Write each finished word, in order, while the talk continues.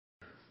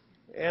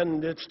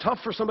And it's tough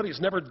for somebody who's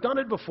never done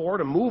it before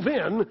to move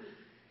in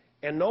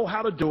and know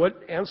how to do it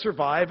and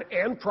survive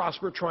and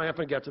prosper, triumph,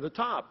 and get to the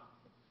top.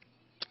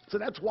 So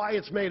that's why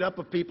it's made up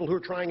of people who are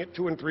trying it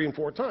 2 and 3 and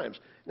 4 times.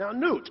 Now,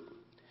 Newt,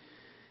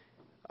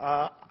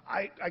 I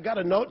got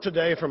a note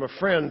today from a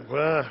friend.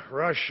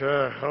 Rush,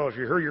 if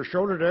you heard your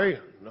show today?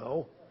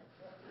 No.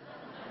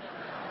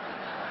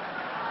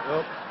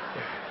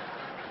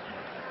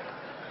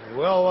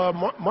 Well,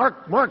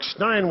 Mark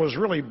Stein was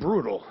really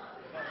brutal.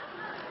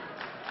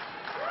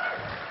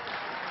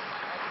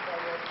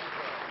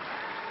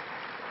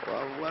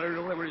 Well, what are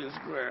the Liberty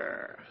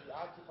Square? The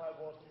Occupy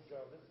Wall Street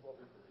Journal. This is what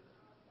we believe.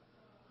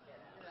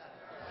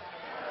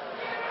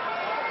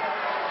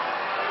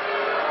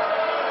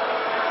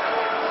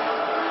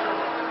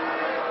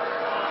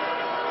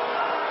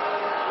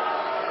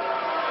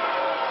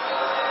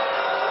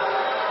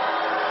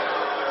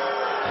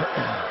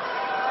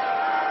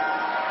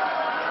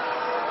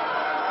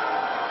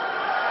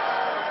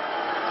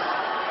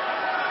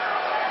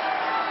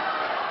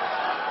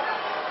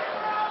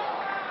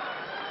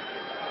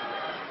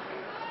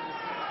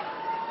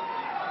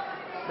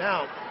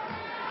 Now,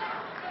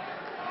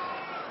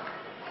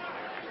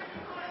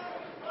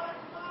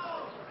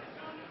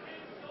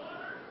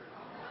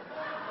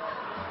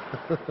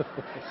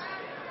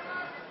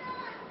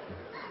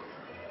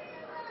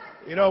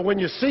 you know, when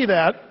you see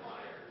that,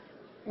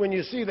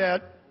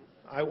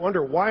 I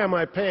wonder, why am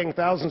I paying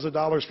thousands of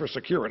dollars for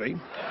security?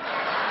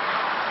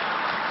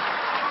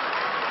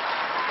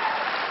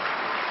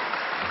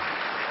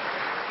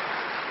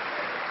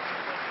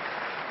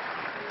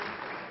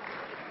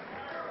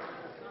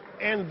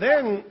 And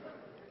then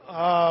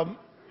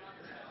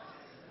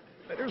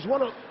there's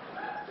one of...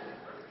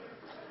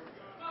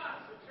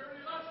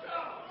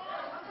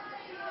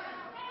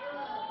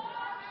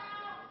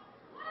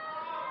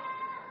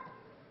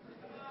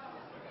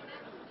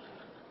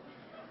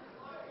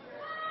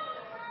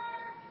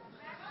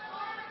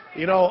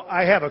 You know,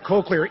 I have a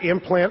cochlear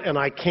implant and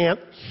I can't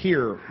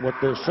hear what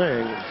they're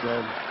saying.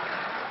 So.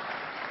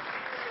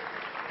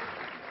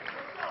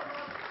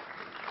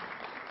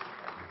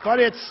 But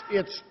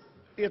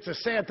it's a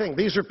sad thing.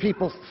 These are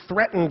people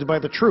threatened by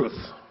the truth.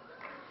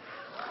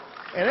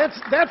 And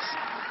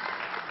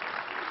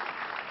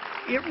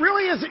it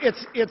really is,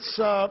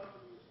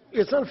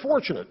 it's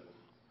unfortunate.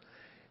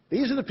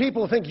 These are the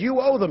people who think you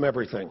owe them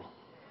everything.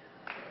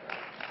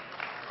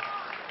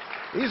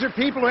 These are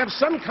people who have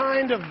some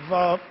kind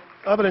of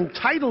an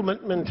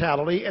entitlement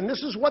mentality, and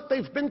this is what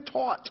they've been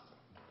taught.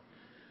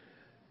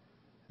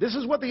 This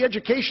is what the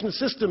education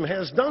system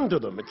has done to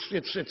them.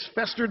 It's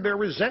festered their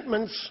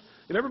resentments,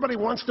 and everybody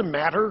wants to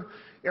matter.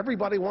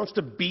 Everybody wants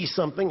to be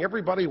something.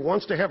 Everybody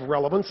wants to have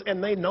relevance,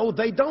 and they know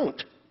they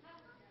don't.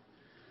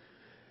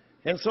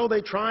 And so they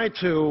try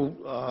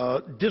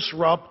to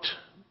disrupt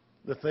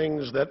the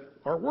things that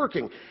are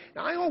working.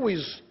 Now, I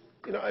always...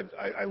 You know,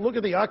 I look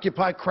at the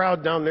Occupy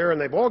crowd down there, and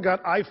they've all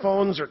got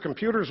iPhones or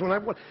computers.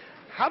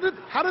 How do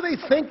they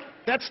think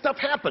that stuff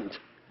happened?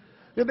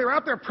 They're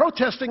out there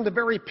protesting the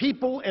very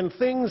people and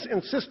things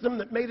and system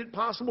that made it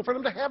possible for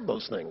them to have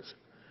those things.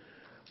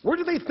 Where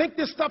do they think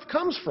this stuff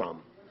comes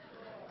from?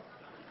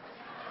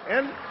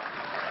 And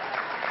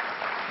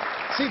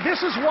see,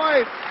 this is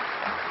why...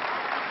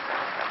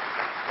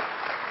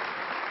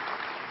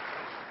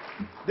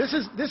 This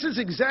is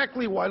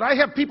exactly why. I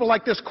have people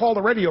like this call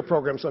the radio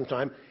program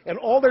sometime, and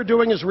all they're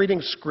doing is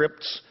reading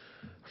scripts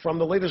from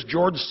the latest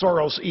George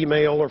Soros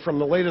email or from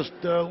the latest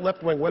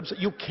left-wing website.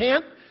 You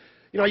can't,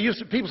 you know,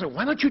 people say,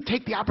 why don't you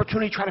take the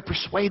opportunity to try to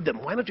persuade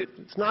them? Why don't you?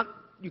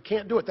 You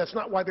can't do it. That's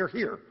not why they're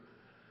here.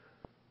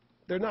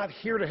 They're not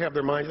here to have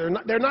their minds.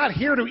 They're not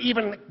here to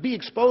even be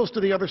exposed to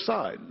the other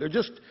side. They're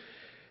just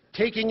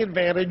taking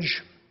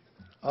advantage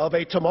of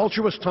a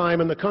tumultuous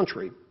time in the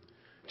country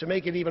to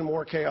make it even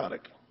more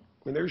chaotic.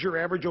 I mean, there's your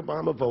average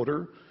Obama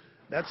voter.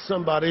 That's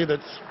somebody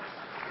that's...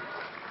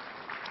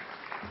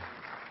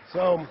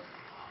 So,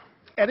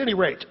 at any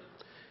rate,